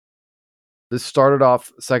This started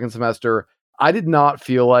off second semester. I did not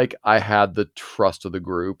feel like I had the trust of the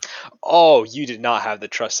group. Oh, you did not have the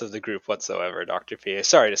trust of the group whatsoever, Dr. P.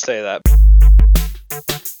 Sorry to say that.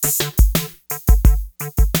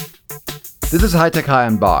 This is High Tech High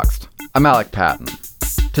Unboxed. I'm Alec Patton.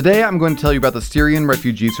 Today I'm going to tell you about the Syrian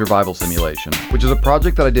Refugee Survival Simulation, which is a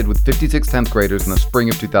project that I did with 56 10th graders in the spring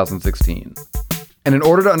of 2016. And in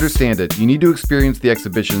order to understand it, you need to experience the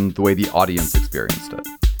exhibition the way the audience experienced it.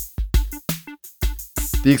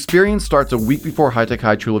 The experience starts a week before High Tech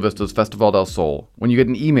High Chula Vista's Festival del Sol, when you get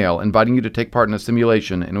an email inviting you to take part in a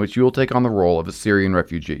simulation in which you will take on the role of a Syrian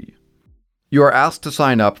refugee. You are asked to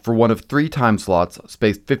sign up for one of 3 time slots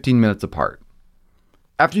spaced 15 minutes apart.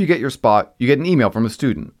 After you get your spot, you get an email from a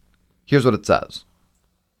student. Here's what it says.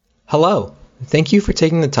 Hello. Thank you for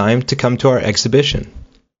taking the time to come to our exhibition.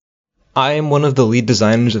 I am one of the lead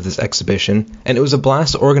designers of this exhibition, and it was a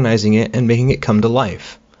blast organizing it and making it come to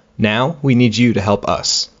life. Now, we need you to help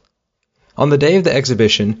us. On the day of the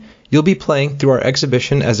exhibition, you'll be playing through our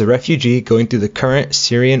exhibition as a refugee going through the current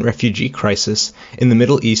Syrian refugee crisis in the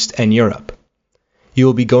Middle East and Europe. You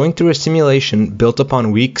will be going through a simulation built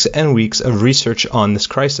upon weeks and weeks of research on this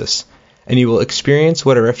crisis, and you will experience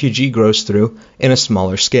what a refugee grows through in a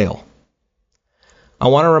smaller scale. I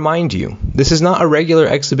want to remind you, this is not a regular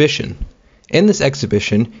exhibition. In this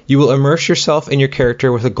exhibition, you will immerse yourself in your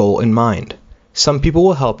character with a goal in mind. Some people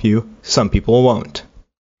will help you, some people won't.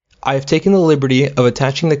 I have taken the liberty of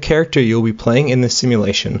attaching the character you will be playing in this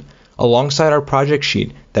simulation alongside our project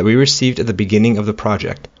sheet that we received at the beginning of the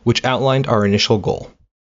project, which outlined our initial goal.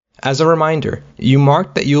 As a reminder, you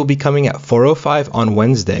marked that you will be coming at 4:05 on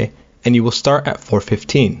Wednesday, and you will start at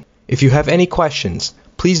 4:15. If you have any questions,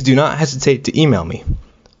 please do not hesitate to email me.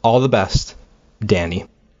 All the best, Danny.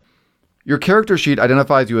 Your character sheet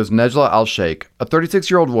identifies you as Nejla al-Sheikh, a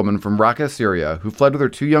 36-year-old woman from Raqqa, Syria, who fled with her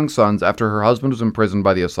 2 young sons after her husband was imprisoned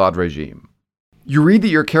by the Assad regime. You read that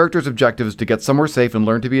your character's objective is to get somewhere safe and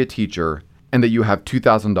learn to be a teacher, and that you have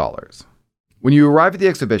 $2,000. When you arrive at the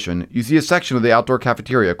exhibition, you see a section of the outdoor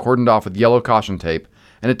cafeteria cordoned off with yellow caution tape,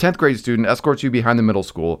 and a 10th grade student escorts you behind the middle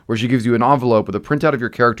school, where she gives you an envelope with a printout of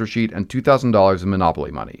your character sheet and $2,000 in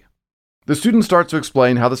Monopoly money. The student starts to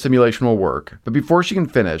explain how the simulation will work, but before she can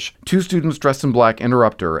finish, 2 students dressed in black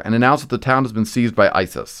interrupt her and announce that the town has been seized by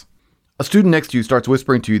ISIS. A student next to you starts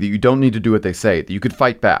whispering to you that you don't need to do what they say, that you could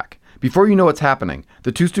fight back. Before you know what's happening,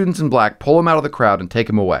 the 2 students in black pull him out of the crowd and take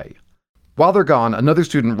him away. While they're gone, another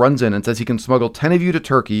student runs in and says he can smuggle 10 of you to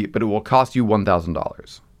Turkey, but it will cost you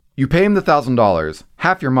 $1,000. You pay him the $1,000,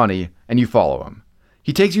 half your money, and you follow him.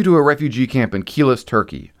 He takes you to a refugee camp in Kilis,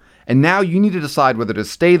 Turkey. And now you need to decide whether to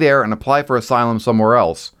stay there and apply for asylum somewhere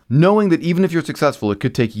else, knowing that even if you're successful, it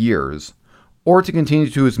could take years, or to continue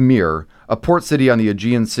to Izmir, a port city on the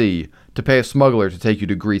Aegean Sea, to pay a smuggler to take you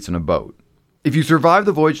to Greece in a boat. If you survive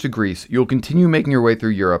the voyage to Greece, you'll continue making your way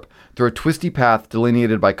through Europe through a twisty path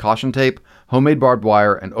delineated by caution tape, homemade barbed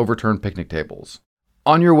wire, and overturned picnic tables.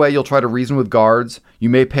 On your way, you'll try to reason with guards, you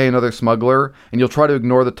may pay another smuggler, and you'll try to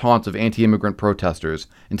ignore the taunts of anti-immigrant protesters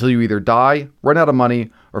until you either die, run out of money,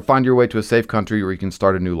 or find your way to a safe country where you can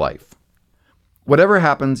start a new life. Whatever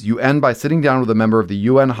happens, you end by sitting down with a member of the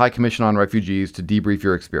UN High Commission on Refugees to debrief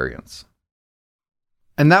your experience.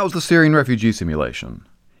 And that was the Syrian refugee simulation.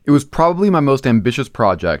 It was probably my most ambitious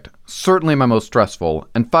project, certainly my most stressful,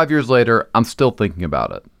 and 5 years later, I'm still thinking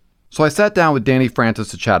about it. So I sat down with Danny Francis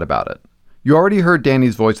to chat about it. You already heard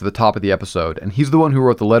Danny's voice at the top of the episode, and he's the one who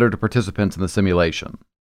wrote the letter to participants in the simulation.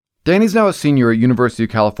 Danny's now a senior at University of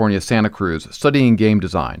California, Santa Cruz, studying game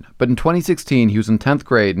design, but in 2016 he was in 10th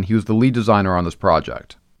grade and he was the lead designer on this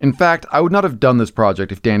project. In fact, I would not have done this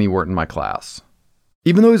project if Danny weren't in my class.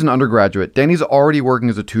 Even though he's an undergraduate, Danny's already working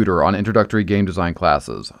as a tutor on introductory game design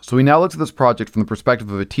classes, so he now looks at this project from the perspective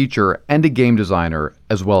of a teacher and a game designer,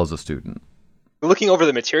 as well as a student. Looking over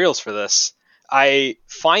the materials for this, I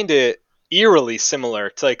find it eerily similar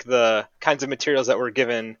to like the kinds of materials that were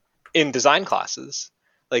given in design classes,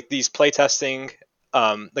 like these playtesting,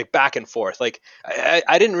 like back and forth. Like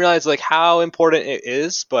I didn't realize like how important it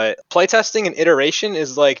is, but playtesting and iteration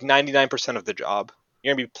is like 99% of the job.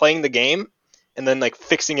 You're gonna be playing the game and then like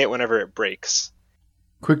fixing it whenever it breaks.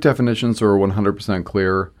 Quick definition so we're 100%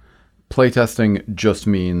 clear. Playtesting just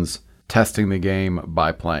means testing the game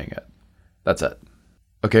by playing it. That's it.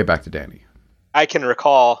 Okay, back to Danny. I can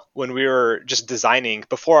recall when we were just designing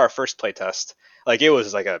before our first playtest, like it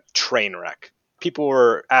was like a train wreck. People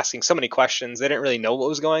were asking so many questions, they didn't really know what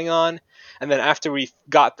was going on. And then after we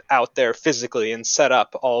got out there physically and set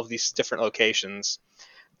up all of these different locations,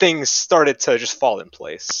 things started to just fall in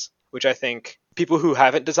place, which I think people who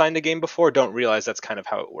haven't designed a game before don't realize that's kind of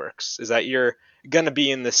how it works, is that you're going to be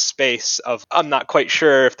in this space of, I'm not quite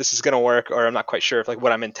sure if this is going to work, or I'm not quite sure if like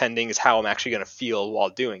what I'm intending is how I'm actually going to feel while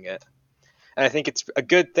doing it. And I think it's a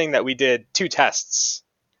good thing that we did 2 tests,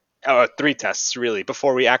 or 3 tests really,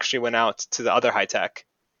 before we actually went out to the other high tech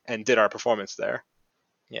and did our performance there.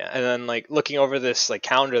 Yeah, and then like looking over this like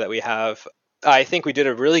calendar that we have, I think we did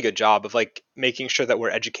a really good job of like making sure that we're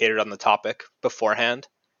educated on the topic beforehand,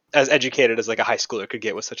 as educated as like a high schooler could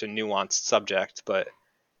get with such a nuanced subject. But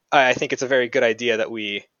I think it's a very good idea that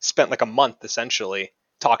we spent like a month essentially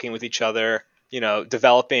talking with each other,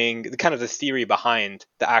 developing kind of the theory behind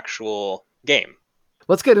the actual game.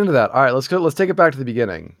 Let's get into that. All right, let's take it back to the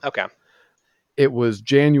beginning. Okay. It was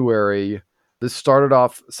January. This started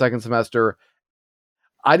off second semester.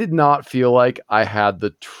 I did not feel like I had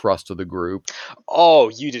the trust of the group. Oh,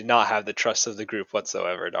 you did not have the trust of the group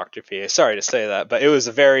whatsoever, Dr. P. Sorry to say that, but it was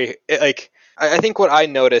I think what I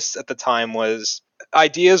noticed at the time was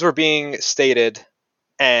ideas were being stated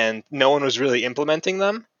and no one was really implementing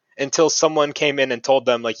them until someone came in and told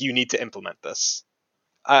them, like, you need to implement this.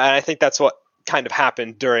 And I think that's what kind of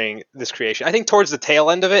happened during this creation. I think towards the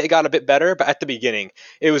tail end of it, it got a bit better, but at the beginning,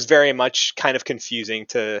 it was very much kind of confusing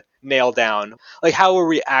to nail down, like, how were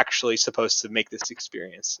we actually supposed to make this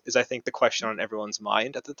experience is, I think, the question on everyone's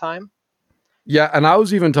mind at the time. Yeah, and I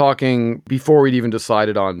was even talking before we'd even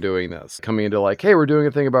decided on doing this, coming into like, hey, we're doing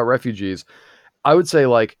a thing about refugees. I would say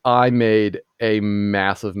like I made a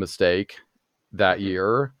massive mistake that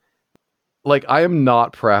year. Like, I am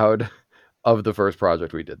not proud of the first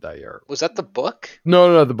project we did that year. Was that the book?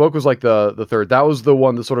 No. The book was like the third. That was the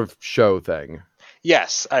one, the sort of show thing.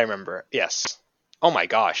 Yes, I remember. Yes. Oh my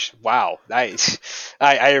gosh. Wow.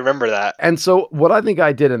 I remember that. And so what I think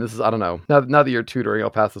I did, and this is, I don't know, now that you're tutoring, I'll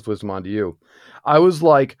pass this wisdom on to you. I was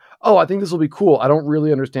like, oh, I think this will be cool. I don't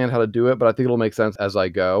really understand how to do it, but I think it'll make sense as I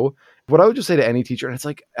go. What I would just say to any teacher, and it's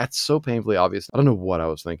like, that's so painfully obvious. I don't know what I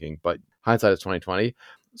was thinking, but hindsight is 2020.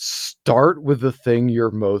 Start with the thing you're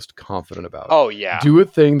most confident about. Oh, yeah. Do a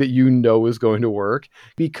thing that you know is going to work,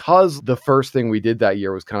 because the first thing we did that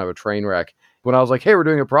year was kind of a train wreck. When I was like, hey, we're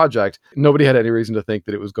doing a project, nobody had any reason to think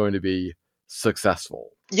that it was going to be successful.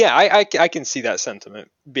 Yeah, I can see that sentiment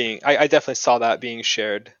being, I definitely saw that being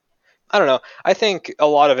shared. I don't know. I think a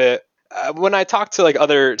lot of it, when I talk to like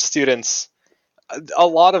other students, a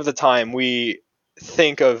lot of the time we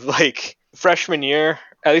think of like freshman year,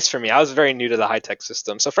 at least for me, I was very new to the high tech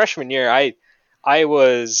system. So freshman year, I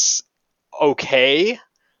was okay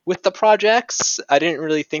with the projects. I didn't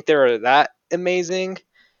really think they were that amazing.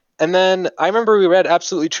 And then I remember we read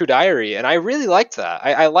Absolutely True Diary, and I really liked that.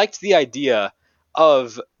 I liked the idea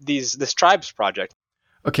of this Tribes project.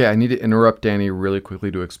 Okay, I need to interrupt Danny really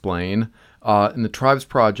quickly to explain. In the Tribes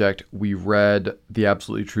project, we read The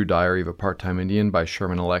Absolutely True Diary of a Part-Time Indian by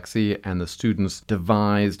Sherman Alexie, and the students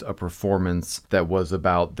devised a performance that was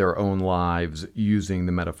about their own lives using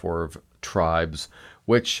the metaphor of tribes,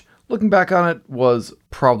 which, looking back on it, was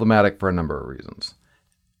problematic for a number of reasons.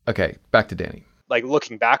 Okay, back to Danny. Like,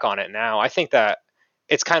 looking back on it now, I think that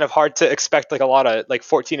it's kind of hard to expect like a lot of like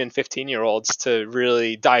 14 and 15-year-olds to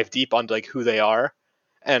really dive deep onto like who they are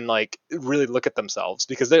and like really look at themselves,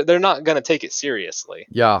 because they're not going to take it seriously.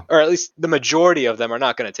 Yeah. Or at least the majority of them are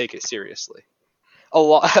not going to take it seriously. A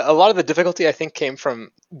lot of the difficulty, I think, came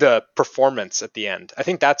from the performance at the end. I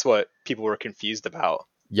think that's what people were confused about.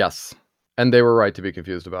 Yes. And they were right to be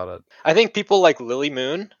confused about it. I think people like Lily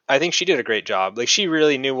Moon, I think she did a great job. Like, she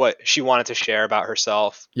really knew what she wanted to share about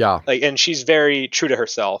herself. Yeah. Like, and she's very true to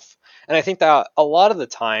herself. And I think that a lot of the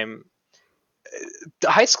time,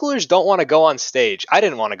 high schoolers don't want to go on stage. I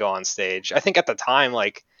didn't want to go on stage. I think at the time,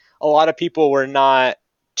 like, a lot of people were not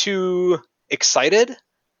too excited.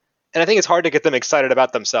 And I think it's hard to get them excited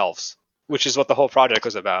about themselves, which is what the whole project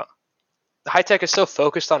was about. High tech is so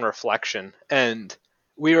focused on reflection, and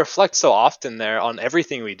we reflect so often there on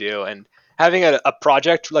everything we do, and having a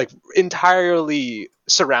project like entirely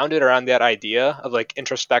surrounded around that idea of like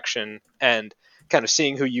introspection and kind of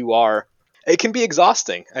seeing who you are, it can be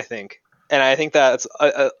exhausting, I think. And I think that's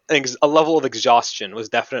a level of exhaustion was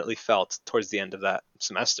definitely felt towards the end of that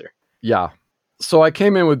semester. Yeah. So I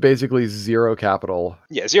came in with basically zero capital.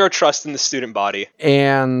 Yeah, zero trust in the student body.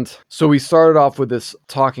 And so we started off with this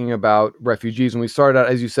talking about refugees, and we started out,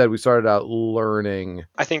 as you said, learning.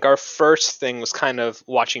 I think our first thing was kind of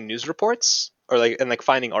watching news reports or like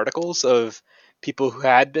finding articles of people who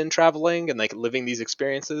had been traveling and like living these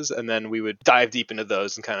experiences, and then we would dive deep into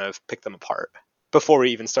those and kind of pick them apart before we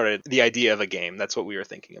even started the idea of a game. That's what we were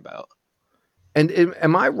thinking about. And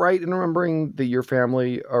am I right in remembering that your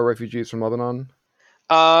family are refugees from Lebanon?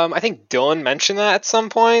 I think Dylan mentioned that at some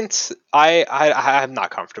point. I'm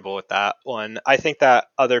not comfortable with that one. I think that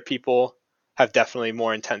other people have definitely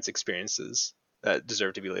more intense experiences that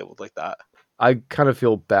deserve to be labeled like that. I kind of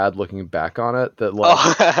feel bad looking back on it that like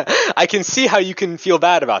I can see how you can feel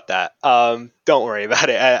bad about that. Don't worry about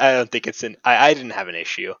it. I don't think it's I didn't have an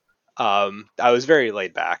issue. I was very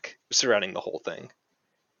laid back surrounding the whole thing.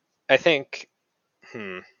 I think,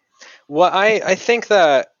 I think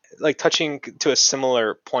that, like, touching to a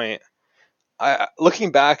similar point,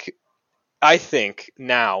 looking back, I think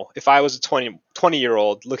now, if I was a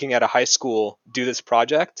 20-year-old looking at a high school do this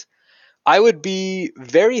project, I would be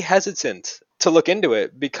very hesitant to look into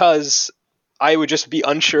it because I would just be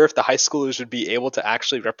unsure if the high schoolers would be able to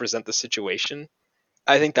actually represent the situation.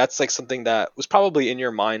 I think that's like something that was probably in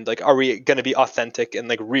your mind. Like, are we going to be authentic and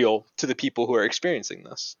like real to the people who are experiencing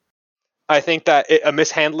this? I think that a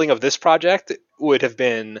mishandling of this project would have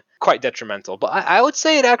been quite detrimental. But I would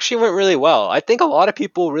say it actually went really well. I think a lot of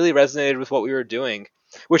people really resonated with what we were doing,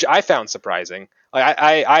 which I found surprising. Like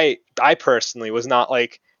I personally was not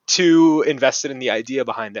like too invested in the idea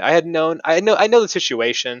behind it. I know the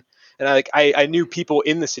situation, and I knew people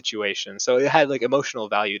in the situation, so it had like emotional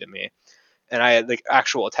value to me, and I had like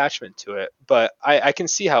actual attachment to it. But I can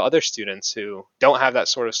see how other students who don't have that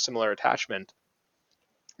sort of similar attachment,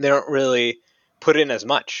 they don't really put in as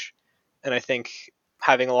much. And I think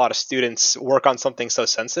having a lot of students work on something so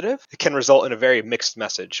sensitive, it can result in a very mixed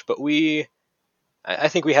message. But I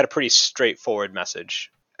think we had a pretty straightforward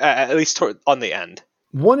message, at least on the end.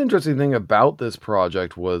 one interesting thing about this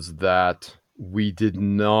project was that we did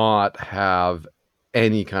not have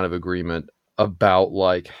any kind of agreement about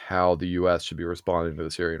like how the U.S. should be responding to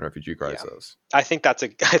the Syrian refugee crisis. Yeah. I think it's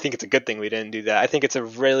a good thing we didn't do that. I think it's a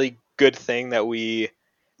really good thing that we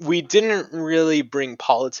didn't really bring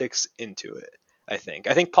politics into it. I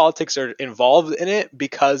think politics are involved in it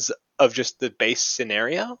because of just the base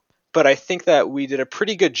scenario. But I think that we did a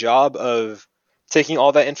pretty good job of taking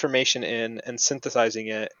all that information in and synthesizing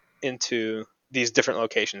it into these different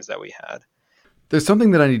locations that we had. There's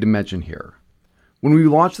something that I need to mention here. When we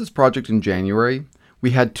launched this project in January,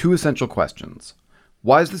 we had two essential questions.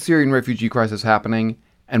 Why is the Syrian refugee crisis happening,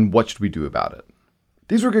 and what should we do about it?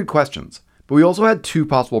 These were good questions, but we also had two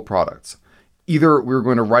possible products. Either we were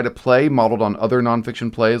going to write a play modeled on other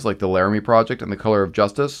nonfiction plays like The Laramie Project and The Color of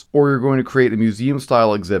Justice, or we were going to create a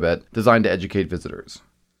museum-style exhibit designed to educate visitors.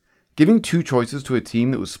 Giving two choices to a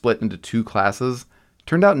team that was split into two classes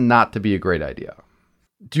turned out not to be a great idea.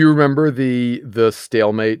 Do you remember the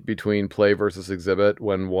stalemate between play versus exhibit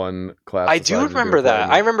when one class? I do remember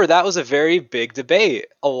that. I remember that was a very big debate.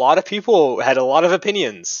 A lot of people had a lot of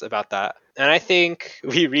opinions about that. And I think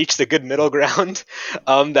we reached a good middle ground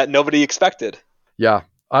that nobody expected. Yeah.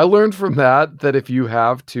 I learned from that if you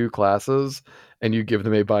have two classes and you give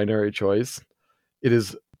them a binary choice, it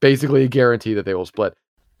is basically a guarantee that they will split.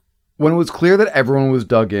 When it was clear that everyone was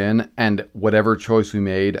dug in and whatever choice we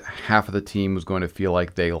made, half of the team was going to feel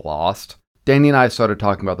like they lost, Danny and I started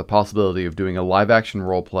talking about the possibility of doing a live-action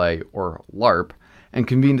roleplay, or LARP, and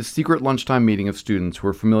convened a secret lunchtime meeting of students who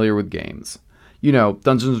were familiar with games. You know,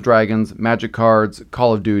 Dungeons & Dragons, Magic Cards,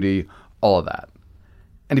 Call of Duty, all of that.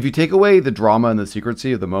 And if you take away the drama and the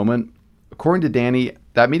secrecy of the moment, according to Danny,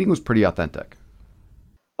 that meeting was pretty authentic.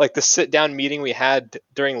 Like the sit-down meeting we had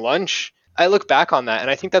during lunch, I look back on that and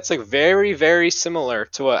I think that's like very, very similar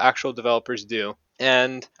to what actual developers do.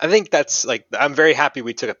 And I think that's like, I'm very happy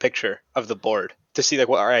we took a picture of the board to see like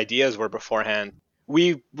what our ideas were beforehand.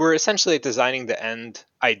 We were essentially designing the end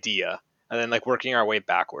idea and then like working our way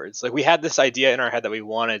backwards. Like we had this idea in our head that we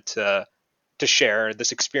wanted to share,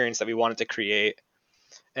 this experience that we wanted to create.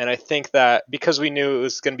 And I think that because we knew it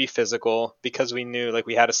was going to be physical, because we knew like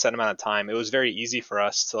we had a set amount of time, it was very easy for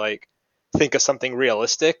us to like think of something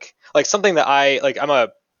realistic, like something that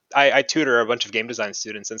I tutor a bunch of game design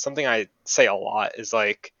students, and something I say a lot is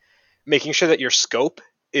like making sure that your scope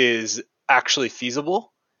is actually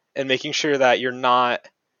feasible and making sure that you're not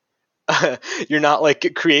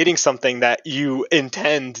like creating something that you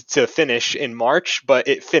intend to finish in March, but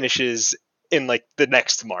it finishes in like the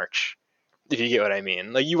next March, if you get what I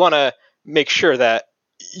mean. Like you want to make sure that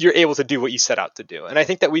you're able to do what you set out to do. And I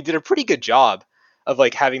think that we did a pretty good job of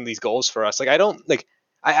like having these goals for us. Like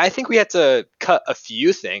I think we had to cut a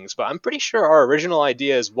few things, but I'm pretty sure our original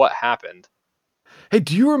idea is what happened. Hey,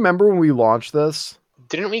 do you remember when we launched this?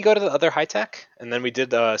 Didn't we go to the other high tech and then we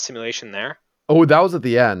did the simulation there? Oh, that was at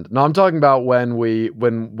the end. No, I'm talking about when we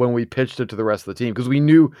pitched it to the rest of the team,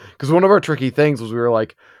 because one of our tricky things was we were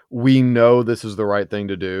like, we know this is the right thing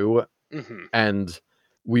to do. Mm-hmm. And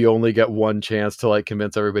we only get one chance to like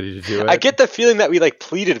convince everybody to do it. I get the feeling that we like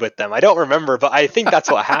pleaded with them. I don't remember, but I think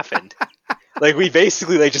that's what happened. Like we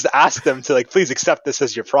basically like just asked them to like please accept this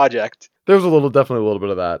as your project. There was definitely a little bit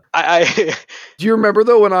of that. I Do you remember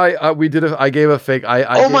though when I gave a fake?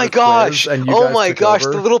 oh my gosh! And you Oh guys my took gosh!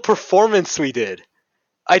 over? The little performance we did.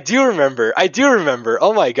 I do remember.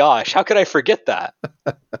 Oh my gosh! How could I forget that?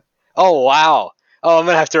 Oh wow! Oh, I'm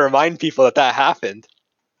gonna have to remind people that happened.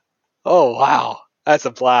 Oh wow! That's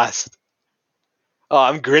a blast. Oh,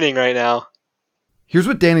 I'm grinning right now. Here's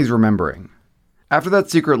what Danny's remembering. After that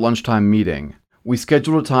secret lunchtime meeting, we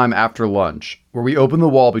scheduled a time after lunch where we opened the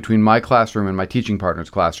wall between my classroom and my teaching partner's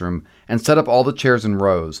classroom and set up all the chairs in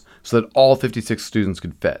rows so that all 56 students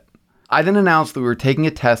could fit. I then announced that we were taking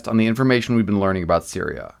a test on the information we'd been learning about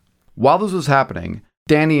Syria. While this was happening,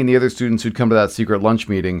 Danny and the other students who'd come to that secret lunch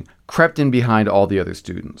meeting crept in behind all the other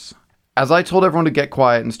students. As I told everyone to get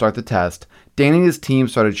quiet and start the test, Danny and his team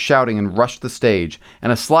started shouting and rushed the stage,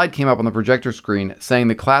 and a slide came up on the projector screen saying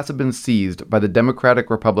the class had been seized by the Democratic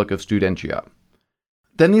Republic of Studentia.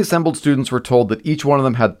 Then the assembled students were told that each one of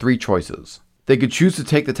them had 3 choices. They could choose to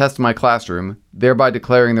take the test in my classroom, thereby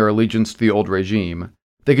declaring their allegiance to the old regime.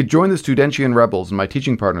 They could join the Studentian rebels in my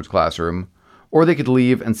teaching partner's classroom, or they could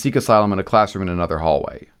leave and seek asylum in a classroom in another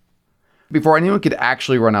hallway. Before anyone could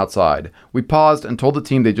actually run outside, we paused and told the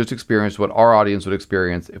team they just experienced what our audience would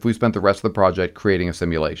experience if we spent the rest of the project creating a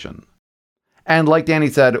simulation. And like Danny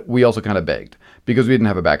said, we also kind of begged, because we didn't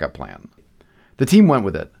have a backup plan. The team went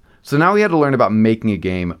with it, so now we had to learn about making a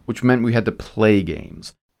game, which meant we had to play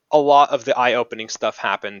games. A lot of the eye-opening stuff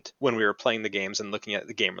happened when we were playing the games and looking at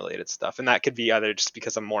the game-related stuff, and that could be either just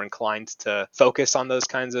because I'm more inclined to focus on those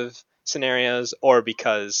kinds of scenarios or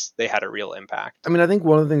because they had a real impact. I mean, I think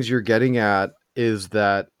one of the things you're getting at is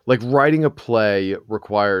that like writing a play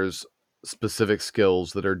requires specific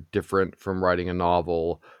skills that are different from writing a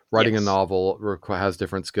novel. Writing Yes. a novel has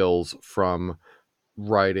different skills from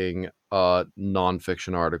writing a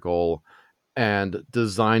nonfiction article, and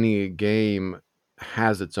designing a game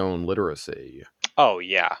has its own literacy. Oh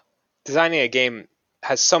yeah. Designing a game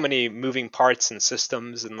has so many moving parts and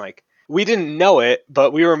systems, and like we didn't know it,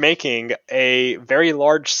 but we were making a very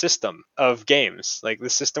large system of games. Like the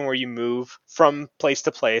system where you move from place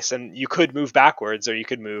to place and you could move backwards or you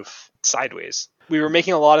could move sideways. We were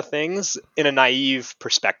making a lot of things in a naive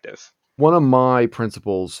perspective. One of my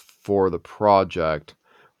principles for the project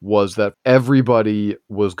was that everybody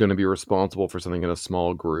was going to be responsible for something in a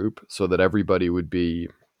small group, so that everybody would be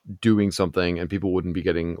doing something and people wouldn't be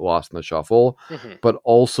getting lost in the shuffle, but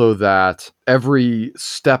also that every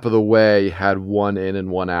step of the way had one in and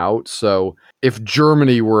one out. So if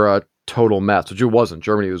Germany were a total mess, which it wasn't,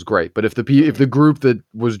 Germany was great, but if the group that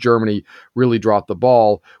was Germany really dropped the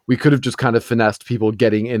ball, we could have just kind of finessed people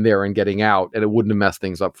getting in there and getting out, and it wouldn't have messed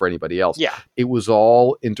things up for anybody else. Yeah. It was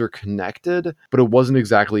all interconnected, but it wasn't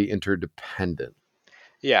exactly interdependent.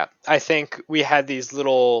 Yeah. I think we had these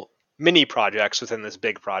little mini projects within this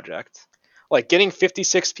big project. Like getting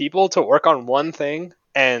 56 people to work on one thing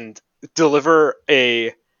and deliver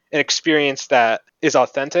an experience that is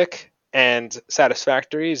authentic and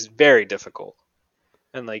satisfactory is very difficult.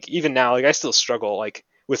 And like even now, like I still struggle like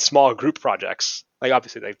with small group projects. Like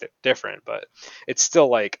obviously like they're different, but it's still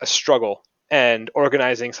like a struggle. And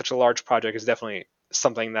organizing such a large project is definitely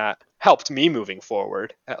something that helped me moving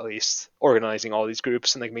forward, at least organizing all these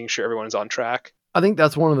groups and like making sure everyone's on track. I think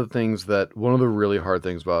that's one of the really hard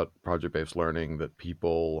things about project-based learning that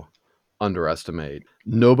people underestimate.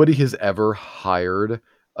 Nobody has ever hired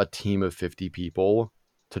a team of 50 people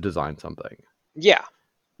to design something. Yeah.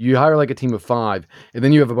 You hire like a team of 5, and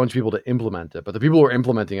then you have a bunch of people to implement it. But the people who are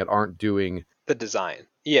implementing it aren't doing The design.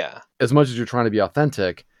 Yeah. as much as you're trying to be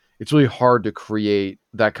authentic. It's really hard to create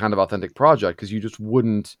that kind of authentic project because you just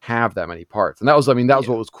wouldn't have that many parts. And that was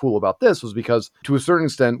what was cool about this, was because to a certain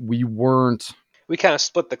extent, we kind of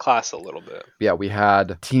split the class a little bit. Yeah, we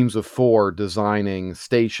had teams of 4 designing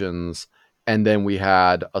stations, and then we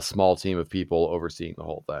had a small team of people overseeing the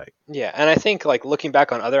whole thing. Yeah, and I think like looking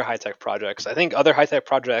back on other high-tech projects, I think other high-tech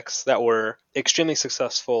projects that were extremely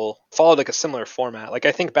successful followed like a similar format. Like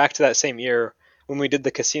I think back to that same year when we did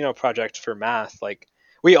the casino project for math, like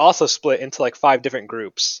we also split into like 5 different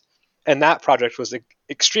groups, and that project was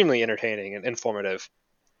extremely entertaining and informative.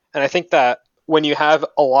 And I think that when you have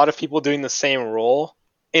a lot of people doing the same role,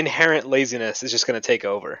 inherent laziness is just going to take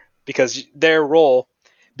over because their role,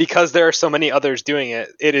 because there are so many others doing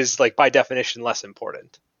it, it is like by definition less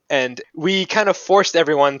important. And we kind of forced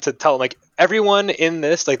everyone to tell them like everyone in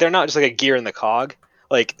this, like they're not just like a gear in the cog.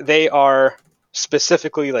 Like they are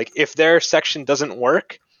specifically like if their section doesn't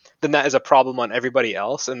work, then that is a problem on everybody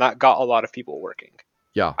else. And that got a lot of people working.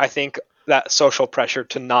 Yeah. I think that social pressure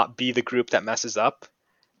to not be the group that messes up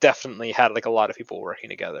definitely had like a lot of people working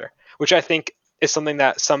together, which I think is something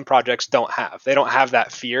that some projects don't have. They don't have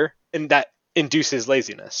that fear, and that induces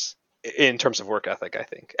laziness in terms of work ethic, I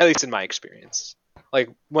think, at least in my experience. Like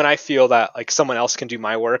when I feel that like someone else can do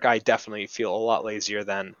my work, I definitely feel a lot lazier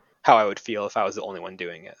than how I would feel if I was the only one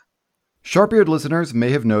doing it. Sharp-eared listeners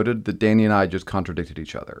may have noted that Danny and I just contradicted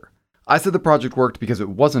each other. I said the project worked because it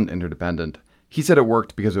wasn't interdependent. He said it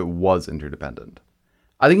worked because it was interdependent.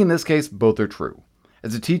 I think in this case, both are true.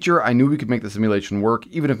 As a teacher, I knew we could make the simulation work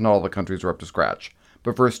even if not all the countries were up to scratch.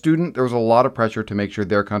 But for a student, there was a lot of pressure to make sure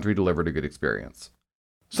their country delivered a good experience.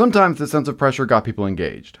 Sometimes this sense of pressure got people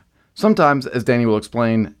engaged. Sometimes, as Danny will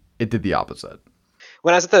explain, it did the opposite.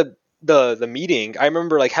 When I was at the meeting, I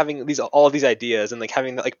remember like having all of these ideas and like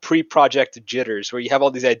having like pre-project jitters where you have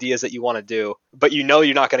all these ideas that you want to do, but you know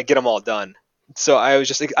you're not going to get them all done. So I was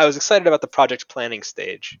excited about the project planning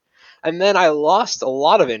stage. And then I lost a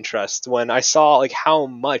lot of interest when I saw like how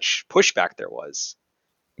much pushback there was.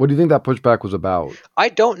 What do you think that pushback was about? I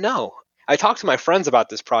don't know. I talked to my friends about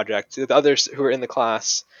this project, the others who were in the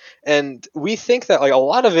class, and we think that like a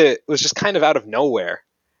lot of it was just kind of out of nowhere.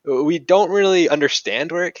 We don't really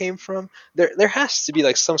understand where it came from. There has to be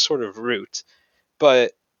like some sort of root,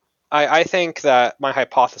 but I think that my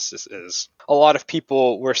hypothesis is a lot of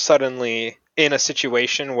people were suddenly in a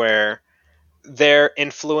situation where their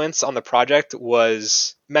influence on the project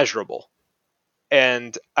was measurable,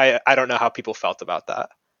 and I don't know how people felt about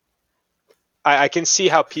that. I can see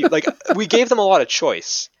how people like we gave them a lot of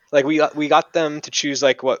choice. Like we got them to choose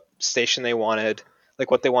like what station they wanted,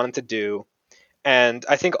 like what they wanted to do. And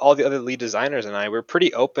I think all the other lead designers and I were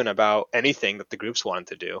pretty open about anything that the groups wanted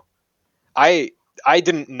to do. I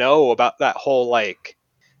didn't know about that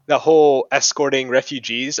whole escorting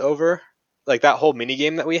refugees over, like that whole mini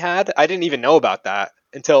game that we had. I didn't even know about that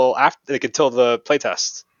until until the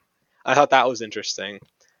playtest. I thought that was interesting.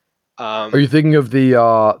 Are you thinking of the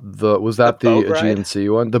was that the boat ride? Aegean Sea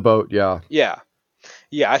one? The boat, yeah. Yeah.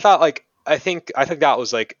 Yeah, I think that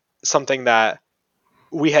was like something that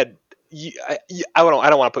we had. I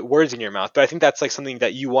don't want to put words in your mouth, but I think that's like something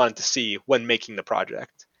that you wanted to see when making the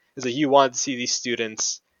project. Is that you wanted to see these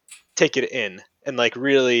students take it in and like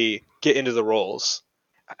really get into the roles.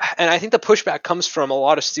 And I think the pushback comes from a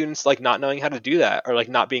lot of students like not knowing how to do that or like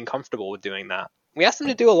not being comfortable with doing that. We asked them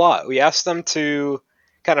to do a lot. We asked them to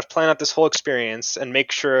kind of plan out this whole experience and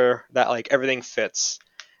make sure that like everything fits.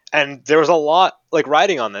 And there was a lot like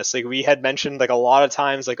riding on this. Like we had mentioned like a lot of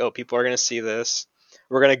times like, oh, people are going to see this.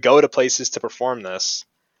 We're going to go to places to perform this.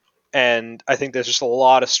 And I think there's just a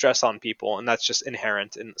lot of stress on people, and that's just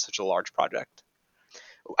inherent in such a large project.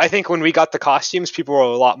 I think when we got the costumes, people were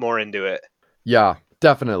a lot more into it. Yeah,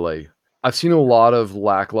 definitely. I've seen a lot of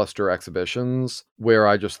lackluster exhibitions where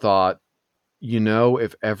I just thought,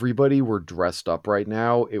 if everybody were dressed up right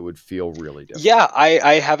now, it would feel really different. Yeah,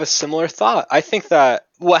 I have a similar thought. I think that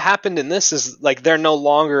what happened in this is like they're no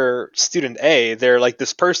longer student A, they're like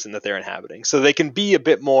this person that they're inhabiting. So they can be a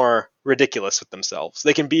bit more ridiculous with themselves.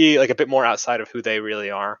 They can be like a bit more outside of who they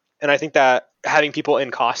really are. And I think that having people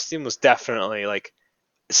in costume was definitely like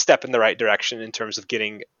a step in the right direction in terms of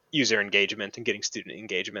getting user engagement and getting student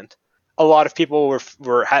engagement. A lot of people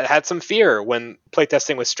had some fear when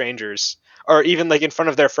playtesting with strangers or even like in front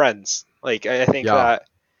of their friends. Like I think that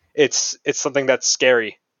it's something that's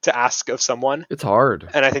scary to ask of someone. It's hard.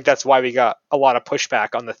 And I think that's why we got a lot of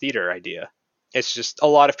pushback on the theater idea. It's just a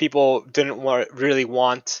lot of people didn't really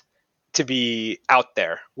want to be out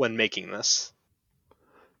there when making this.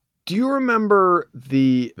 Do you remember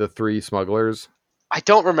the three smugglers? I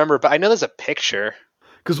don't remember, but I know there's a picture.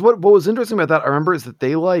 Because what was interesting about that, I remember, is that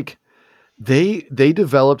they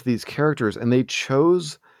developed these characters and they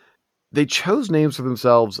chose names for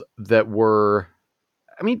themselves that were,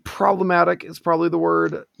 problematic is probably the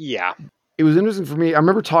word. Yeah. It was interesting for me. I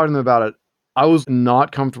remember talking to them about it. I was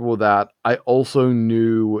not comfortable with that. I also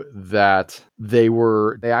knew that they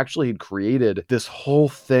actually had created this whole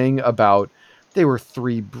thing about they were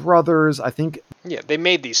three brothers. I think. Yeah, they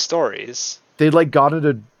made these stories. They like got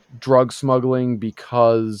into drug smuggling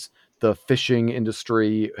because the fishing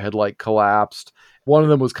industry had like collapsed. One of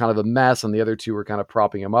them was kind of a mess and the other two were kind of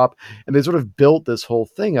propping him up. And they sort of built this whole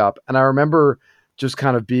thing up. And I remember just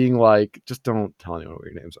kind of being like, just don't tell anyone what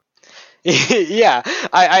your names are. Yeah,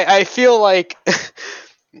 I feel like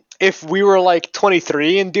if we were like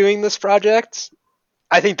 23 and doing this project,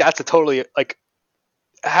 I think that's a totally like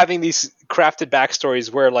having these crafted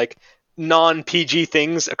backstories where like non-PG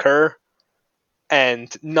things occur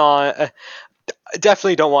and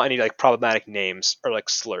definitely don't want any like problematic names or like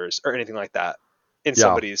slurs or anything like that in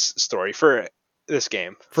somebody's story for this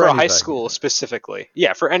game For for a high anything. school specifically.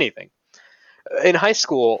 Yeah, for anything. In high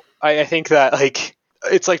school, I think that like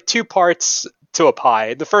it's like two parts to a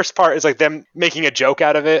pie. The first part is like them making a joke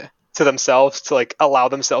out of it to themselves to like allow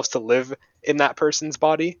themselves to live in that person's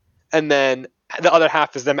body, and then the other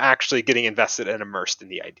half is them actually getting invested and immersed in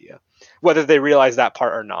the idea, whether they realize that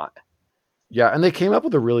part or not. Yeah, and they came up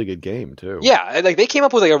with a really good game too. Yeah, like they came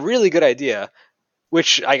up with like a really good idea,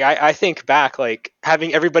 which I think back, like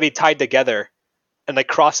having everybody tied together and like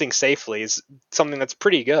crossing safely is something that's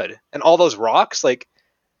pretty good. And all those rocks, like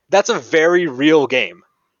that's a very real game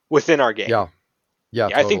within our game. Yeah. Yeah,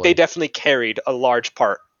 I think they definitely carried a large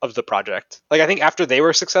part of the project. Like I think after they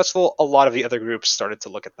were successful, a lot of the other groups started to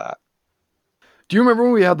look at that. Do you remember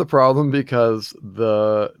when we had the problem because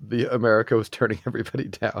the America was turning everybody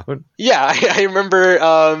down? Yeah, I remember.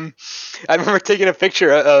 I remember taking a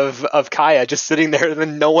picture of Kaya just sitting there, and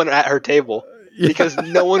then no one at her table because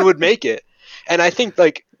no one would make it. And I think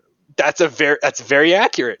like that's very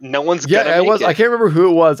accurate. No one's gonna make it. I can't remember who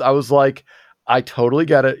it was. I was like, I totally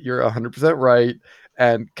get it. You're 100% right.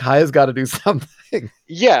 And Kaya's got to do something.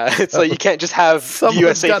 Yeah, it's like you can't just have the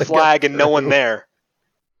USA flag and no one there.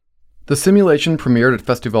 The simulation premiered at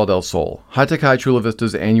Festival del Sol, High-Tech High Chula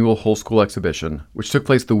Vista's annual whole school exhibition, which took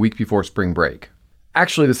place the week before spring break.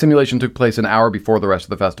 Actually, the simulation took place an hour before the rest of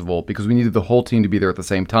the festival because we needed the whole team to be there at the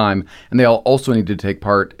same time, and they all also needed to take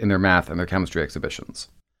part in their math and their chemistry exhibitions.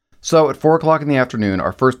 So, at 4 o'clock in the afternoon,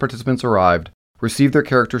 our first participants arrived, received their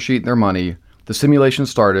character sheet and their money, the simulation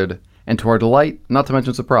started, and to our delight, not to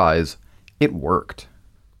mention surprise, it worked.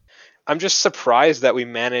 I'm just surprised that we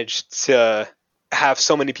managed to have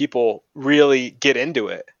so many people really get into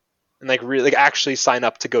it and like really actually sign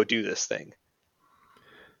up to go do this thing.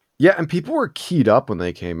 Yeah, and people were keyed up when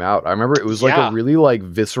they came out. I remember it was like a really like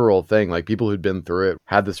visceral thing. Like people who'd been through it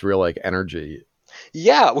had this real like energy.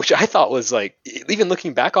 Yeah, which I thought was like, even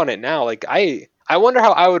looking back on it now, like I wonder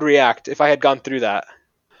how I would react if I had gone through that.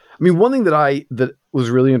 I mean, one thing that was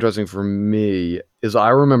really interesting for me is I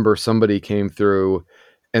remember somebody came through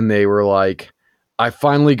and they were like, I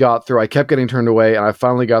finally got through. I kept getting turned away and I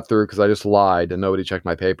finally got through because I just lied and nobody checked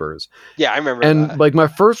my papers. Yeah, I remember and that. Like my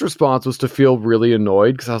first response was to feel really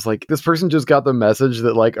annoyed because I was like, this person just got the message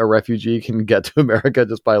that like a refugee can get to America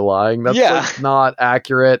just by lying. That's like not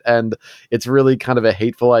accurate and it's really kind of a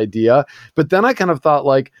hateful idea. But then I kind of thought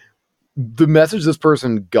like the message this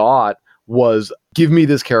person got was give me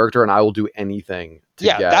this character and I will do anything to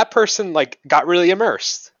get. That person like got really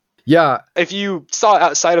immersed. Yeah. If you saw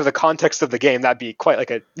outside of the context of the game, that'd be quite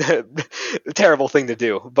like a terrible thing to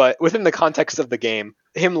do. But within the context of the game,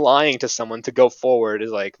 him lying to someone to go forward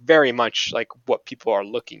is like very much like what people are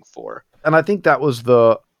looking for. And I think that was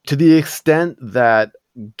to the extent that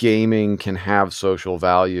gaming can have social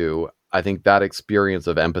value, I think that experience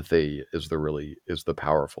of empathy is the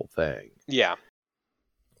powerful thing. Yeah.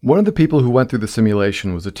 One of the people who went through the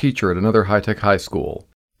simulation was a teacher at another high-tech high school,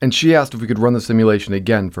 and she asked if we could run the simulation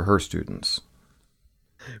again for her students.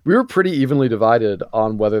 We were pretty evenly divided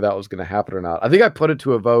on whether that was going to happen or not. I think I put it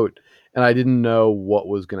to a vote, and I didn't know what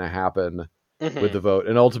was going to happen with the vote.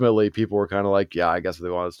 And ultimately, people were kind of like, yeah, I guess if they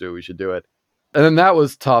want us to do it, we should do it. And then that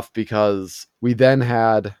was tough because we then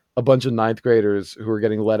had a bunch of ninth graders who were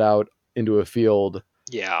getting let out into a field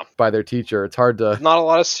by their teacher. It's hard to... Not a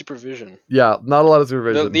lot of supervision. Yeah, not a lot of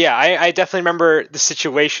supervision. I definitely remember the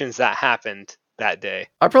situations that happened that day.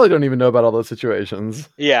 I probably don't even know about all those situations.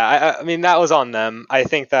 Yeah, I mean, that was on them. I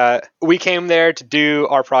think that we came there to do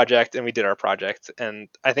our project and we did our project. And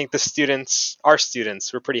I think our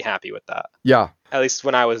students were pretty happy with that. Yeah. At least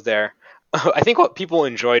when I was there. I think what people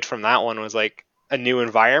enjoyed from that one was like a new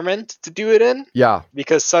environment to do it in. Yeah.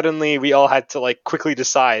 Because suddenly we all had to like quickly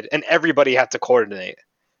decide and everybody had to coordinate,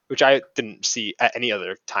 which I didn't see at any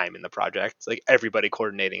other time in the project. Like everybody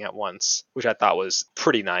coordinating at once, which I thought was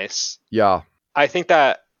pretty nice. Yeah. I think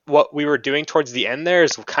that what we were doing towards the end there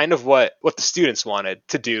is kind of what the students wanted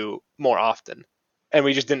to do more often. And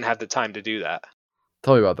we just didn't have the time to do that.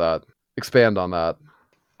 Tell me about that. Expand on that.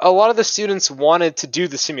 A lot of the students wanted to do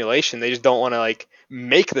the simulation. They just don't want to like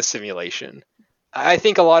make the simulation. I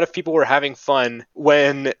think a lot of people were having fun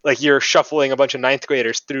when like you're shuffling a bunch of ninth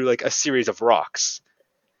graders through like a series of rocks.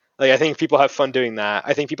 Like I think people have fun doing that.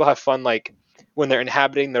 I think people have fun like when they're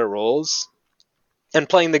inhabiting their roles and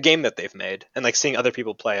playing the game that they've made and like seeing other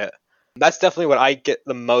people play it. That's definitely what I get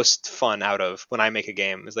the most fun out of when I make a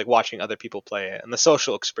game, is like watching other people play it and the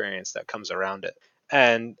social experience that comes around it.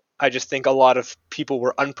 And I just think a lot of people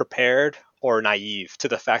were unprepared or naive to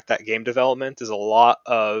the fact that game development is a lot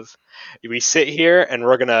of, we sit here and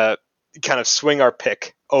we're going to kind of swing our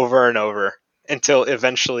pick over and over until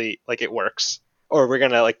eventually like it works or we're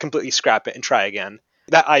going to like completely scrap it and try again.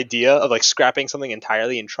 That idea of like scrapping something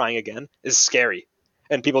entirely and trying again is scary,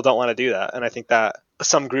 and people don't want to do that. And I think that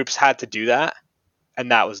some groups had to do that,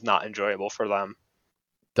 and that was not enjoyable for them.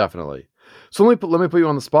 Definitely. So let me put you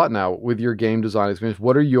on the spot now with your game design experience.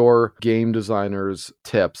 What are your game designers'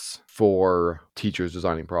 tips for teachers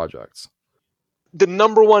designing projects? The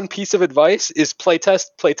number one piece of advice is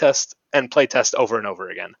playtest, and playtest over and over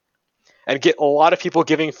again. And get a lot of people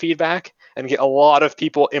giving feedback and get a lot of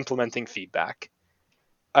people implementing feedback.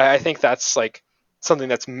 I think that's like something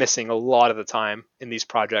that's missing a lot of the time in these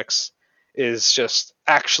projects, is just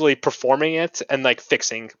actually performing it and like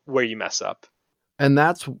fixing where you mess up. And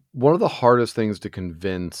that's one of the hardest things to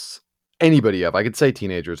convince anybody of. I could say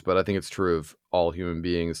teenagers, but I think it's true of all human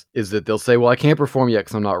beings, is that they'll say, well, I can't perform yet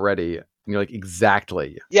because I'm not ready. And you're like,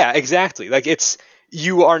 exactly. Yeah, exactly. Like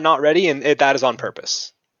you are not ready, and that is on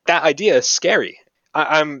purpose. That idea is scary.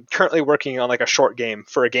 I'm currently working on like a short game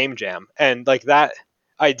for a game jam, and like that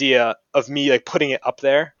idea of me like putting it up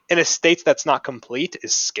there in a state that's not complete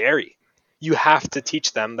is scary. You have to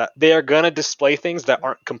teach them that they are going to display things that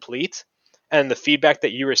aren't complete, and the feedback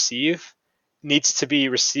that you receive needs to be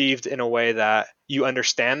received in a way that you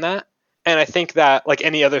understand that. And I think that like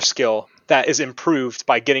any other skill, that is improved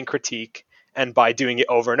by getting critique and by doing it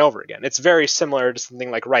over and over again. It's very similar to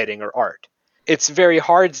something like writing or art. It's very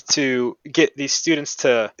hard to get these students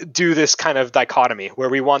to do this kind of dichotomy where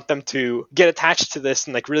we want them to get attached to this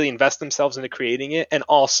and like really invest themselves into creating it, and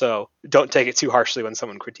also don't take it too harshly when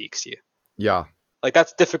someone critiques you. Yeah. Like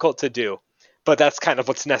that's difficult to do, but that's kind of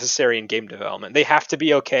what's necessary in game development. They have to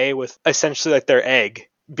be okay with essentially like their egg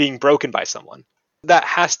being broken by someone. That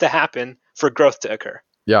has to happen for growth to occur.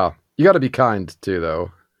 Yeah. You got to be kind too,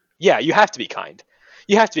 though. Yeah, you have to be kind.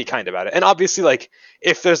 You have to be kind about it. And obviously, like,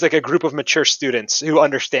 if there's like a group of mature students who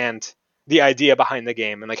understand the idea behind the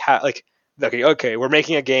game and like okay, we're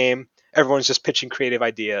making a game, everyone's just pitching creative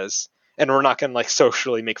ideas, and we're not going to like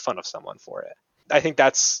socially make fun of someone for it. I think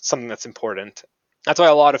that's something that's important. That's why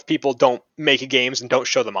a lot of people don't make games and don't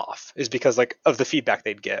show them off, is because like of the feedback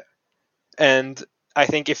they'd get. And I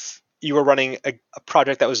think if you were running a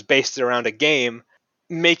project that was based around a game,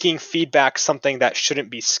 making feedback something that shouldn't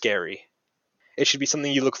be scary. It should be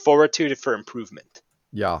something you look forward to for improvement.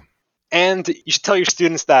 Yeah. And you should tell your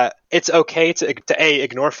students that it's okay to A,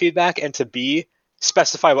 ignore feedback, and to B,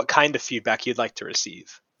 specify what kind of feedback you'd like to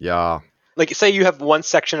receive. Yeah. Like, say you have one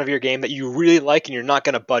section of your game that you really like and you're not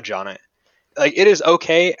going to budge on it. Like, it is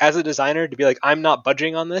okay as a designer to be like, I'm not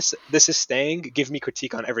budging on this. This is staying. Give me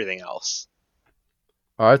critique on everything else.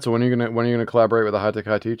 All right. So when are you gonna collaborate with a High Tech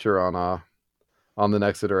High teacher on the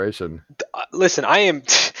next iteration? Listen, I'm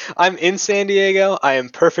in San Diego. I am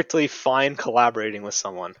perfectly fine collaborating with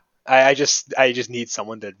someone. I just need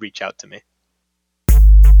someone to reach out to me.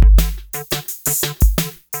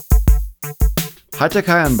 High Tech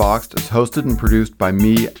High Unboxed is hosted and produced by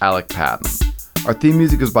me, Alec Patton. Our theme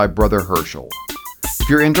music is by Brother Herschel. If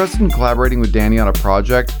you're interested in collaborating with Danny on a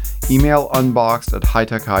project, email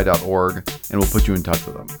unboxed@hightechhigh.org and we'll put you in touch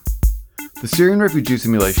with him. The Syrian refugee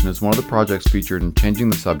simulation is one of the projects featured in Changing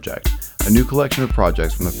the Subject, a new collection of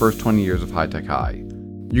projects from the first 20 years of High Tech High.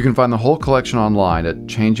 You can find the whole collection online at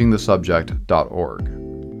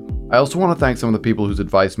changingthesubject.org. I also want to thank some of the people whose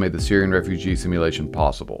advice made the Syrian refugee simulation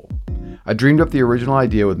possible. I dreamed up the original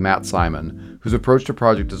idea with Matt Simon, whose approach to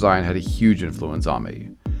project design had a huge influence on me.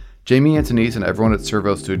 Jamie Antonise and everyone at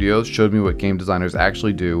Servo Studios showed me what game designers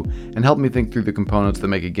actually do and helped me think through the components that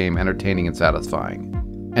make a game entertaining and satisfying.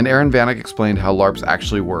 And Aaron Vanek explained how LARPs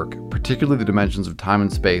actually work, particularly the dimensions of time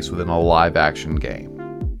and space within a live-action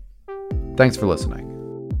game. Thanks for listening.